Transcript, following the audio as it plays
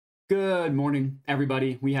Good morning,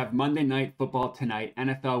 everybody. We have Monday Night Football tonight,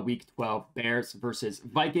 NFL Week 12, Bears versus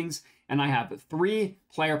Vikings, and I have 3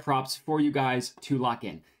 player props for you guys to lock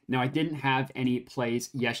in. Now, I didn't have any plays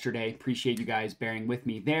yesterday. Appreciate you guys bearing with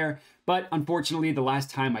me there, but unfortunately, the last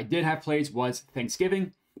time I did have plays was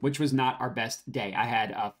Thanksgiving, which was not our best day. I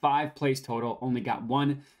had 5 plays total, only got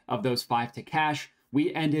 1 of those 5 to cash.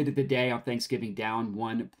 We ended the day on Thanksgiving down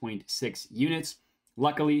 1.6 units.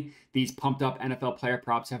 Luckily, these pumped up NFL player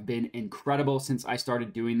props have been incredible since I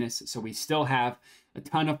started doing this. So we still have a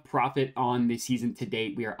ton of profit on the season to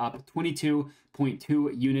date. We are up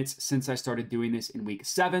 22.2 units since I started doing this in week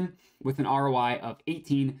 7 with an ROI of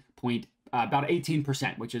about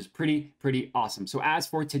 18%, which is pretty awesome. So as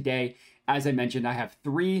for today, as I mentioned, I have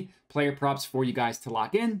 3 player props for you guys to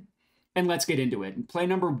lock in, and let's get into it. In play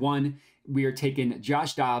number 1, we are taking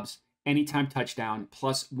Josh Dobbs anytime touchdown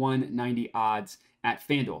plus 190 odds at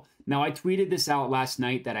FanDuel. Now, I tweeted this out last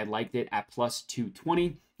night that I liked it at plus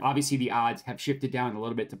 220. Obviously, the odds have shifted down a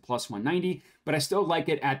little bit to plus 190, but I still like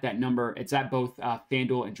it at that number. It's at both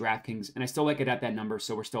FanDuel and DraftKings, and I still like it at that number,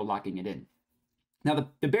 so we're still locking it in. Now,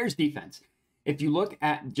 the Bears defense, if you look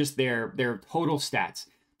at just their total stats,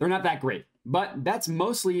 they're not that great, but that's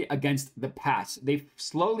mostly against the pass. They've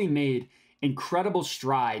slowly made incredible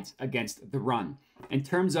strides against the run. In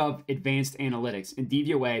terms of advanced analytics, in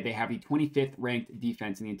DVOA, they have the 25th ranked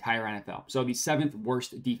defense in the entire NFL. So the 7th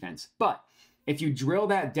worst defense. But if you drill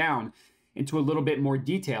that down into a little bit more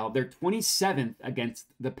detail, they're 27th against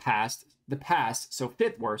the pass, so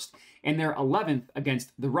 5th worst, and they're 11th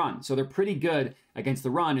against the run. So they're pretty good against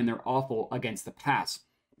the run, and they're awful against the pass.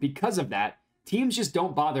 Because of that, teams just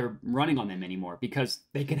don't bother running on them anymore because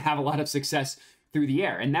they can have a lot of success through the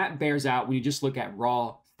air. And that bears out when you just look at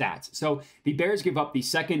raw stats. So the Bears give up the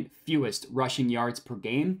 2nd fewest rushing yards per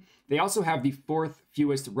game. They also have the 4th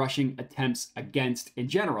fewest rushing attempts against in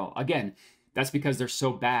general. Again, that's because they're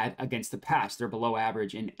so bad against the pass. They're below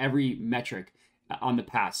average in every metric on the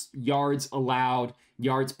pass. Yards allowed,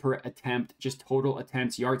 yards per attempt, just total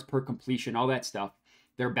attempts, yards per completion, all that stuff.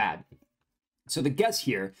 They're bad. So the guess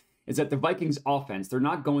here is that the Vikings offense, they're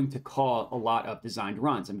not going to call a lot of designed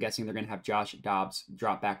runs. I'm guessing they're going to have Josh Dobbs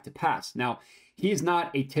drop back to pass. Now, he's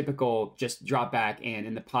not a typical just drop back and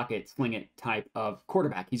in the pocket sling it type of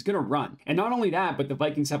quarterback. He's going to run. And not only that, but the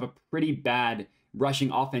Vikings have a pretty bad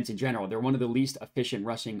rushing offense in general. They're one of the least efficient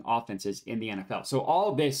rushing offenses in the NFL. So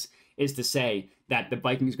all this is to say that the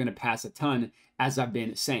Vikings are going to pass a ton, as I've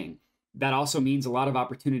been saying. That also means a lot of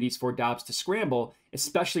opportunities for Dobbs to scramble,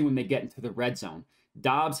 especially when they get into the red zone.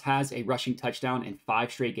 Dobbs has a rushing touchdown in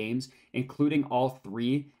 5 straight games, including all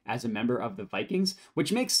 3 as a member of the Vikings,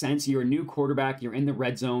 which makes sense. You're a new quarterback. You're in the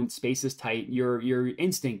red zone. Space is tight. Your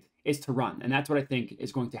instinct is to run, and that's what I think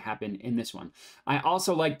is going to happen in this one. I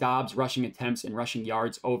also like Dobbs' rushing attempts and rushing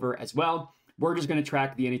yards over as well. We're just going to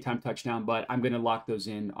track the anytime touchdown, but I'm going to lock those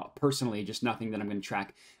in personally, just nothing that I'm going to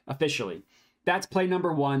track officially. That's play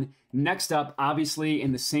number 1. Next up, obviously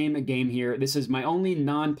in the same game here, this is my only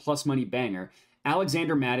non-plus money banger.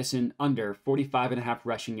 Alexander Mattison under 45.5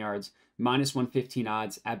 rushing yards, minus 115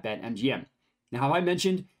 odds at BetMGM. Now, have I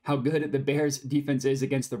mentioned how good the Bears defense is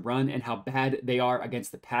against the run and how bad they are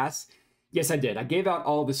against the pass? Yes, I did. I gave out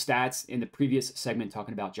all the stats in the previous segment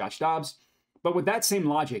talking about Josh Dobbs. But with that same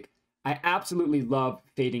logic, I absolutely love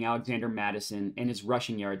fading Alexander Mattison and his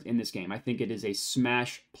rushing yards in this game. I think it is a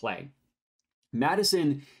smash play.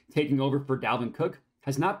 Mattison taking over for Dalvin Cook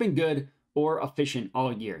has not been good or efficient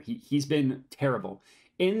all year. He's been terrible.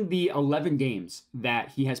 In the 11 games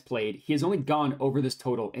that he has played, he has only gone over this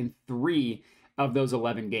total in 3 of those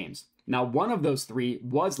 11 games. Now, 1 of those 3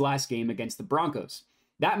 was last game against the Broncos.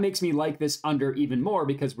 That makes me like this under even more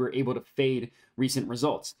because we're able to fade recent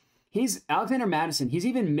results. Alexander Mattison, he's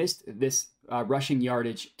even missed this rushing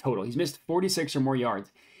yardage total. He's missed 46 or more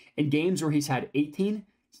yards in games where he's had 18,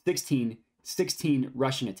 16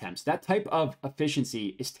 rushing attempts. That type of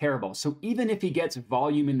efficiency is terrible. So even if he gets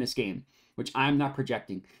volume in this game, which I'm not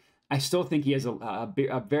projecting, I still think he has a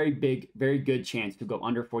very good chance to go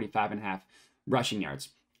under 45.5 rushing yards.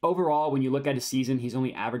 Overall, when you look at his season, he's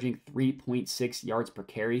only averaging 3.6 yards per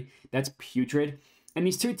carry. That's putrid. And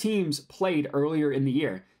these 2 teams played earlier in the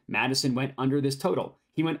year. Madison went under this total.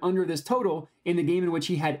 He went under this total in the game in which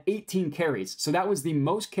he had 18 carries. So that was the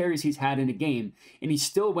most carries he's had in a game, and he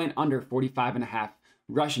still went under 45.5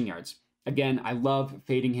 rushing yards. Again, I love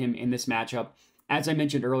fading him in this matchup. As I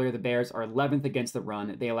mentioned earlier, the Bears are 11th against the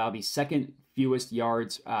run. They allow the 2nd fewest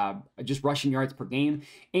yards, just rushing yards per game,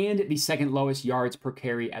 and the 2nd lowest yards per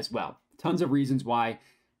carry as well. Tons of reasons why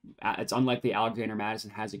it's unlikely Alexander Mattison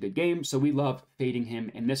has a good game, so we love fading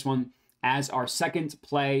him in this one as our second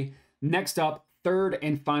play. Next up, third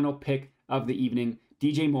and final pick of the evening,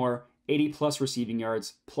 DJ Moore, 80 plus receiving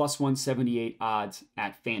yards, plus 178 odds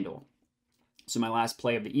at FanDuel. So my last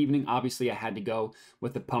play of the evening, obviously I had to go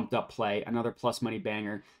with the pumped up play, another plus money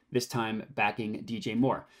banger, this time backing DJ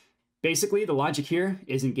Moore. Basically, the logic here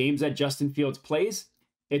is in games that Justin Fields plays,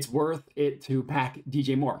 it's worth it to back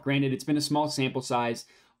DJ Moore. Granted, it's been a small sample size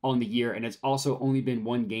on the year, and it's also only been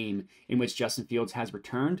one game in which Justin Fields has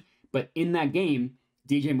returned. But in that game,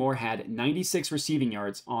 DJ Moore had 96 receiving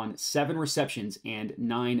yards on 7 receptions and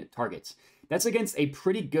 9 targets. That's against a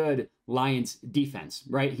pretty good Lions defense,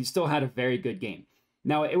 right? He still had a very good game.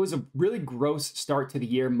 Now, it was a really gross start to the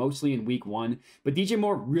year, mostly in week 1, but DJ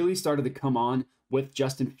Moore really started to come on with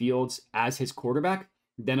Justin Fields as his quarterback.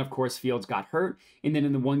 Then, of course, Fields got hurt, and then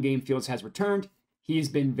in the one game Fields has returned, he's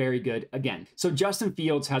been very good again. So Justin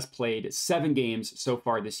Fields has played 7 games so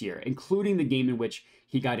far this year, including the game in which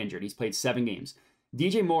he got injured. He's played 7 games.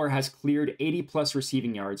 DJ Moore has cleared 80 plus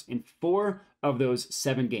receiving yards in 4 of those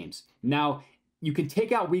 7 games. Now, you can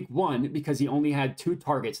take out week 1 because he only had 2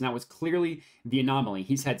 targets, and that was clearly the anomaly.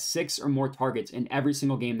 He's had 6 or more targets in every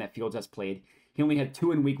single game that Fields has played. He only had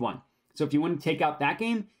 2 in week 1. So if you want to take out that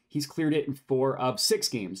game, he's cleared it in 4 of 6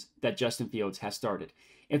 games that Justin Fields has started.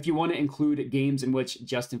 If you want to include games in which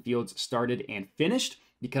Justin Fields started and finished,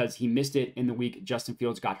 because he missed it in the week Justin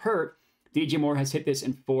Fields got hurt, DJ Moore has hit this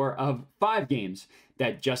in 4 of 5 games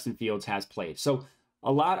that Justin Fields has played. So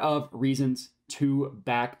a lot of reasons to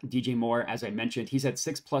back DJ Moore. As I mentioned, he's had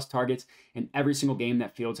 6 plus targets in every single game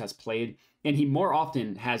that Fields has played, and he more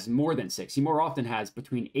often has more than 6. He more often has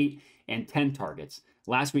between 8 and 10 targets.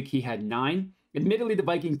 Last week he had 9. Admittedly, the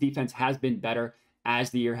Vikings defense has been better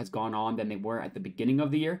as the year has gone on than they were at the beginning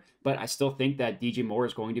of the year, but I still think that DJ Moore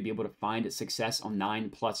is going to be able to find success on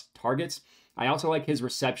 9 plus targets. I also like his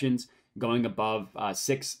receptions going above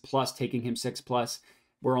 6 plus, taking him 6 plus.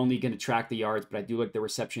 We're only going to track the yards, but I do like the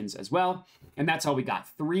receptions as well. And that's all we got.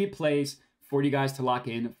 3 plays for you guys to lock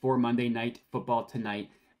in for Monday Night Football tonight.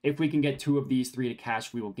 If we can get 2 of these 3 to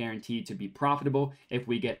cash, we will guarantee to be profitable. If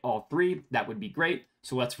we get all 3, that would be great.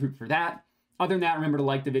 So let's root for that. Other than that, remember to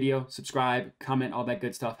like the video, subscribe, comment, all that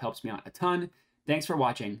good stuff helps me out a ton. Thanks for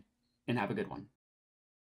watching, and have a good one.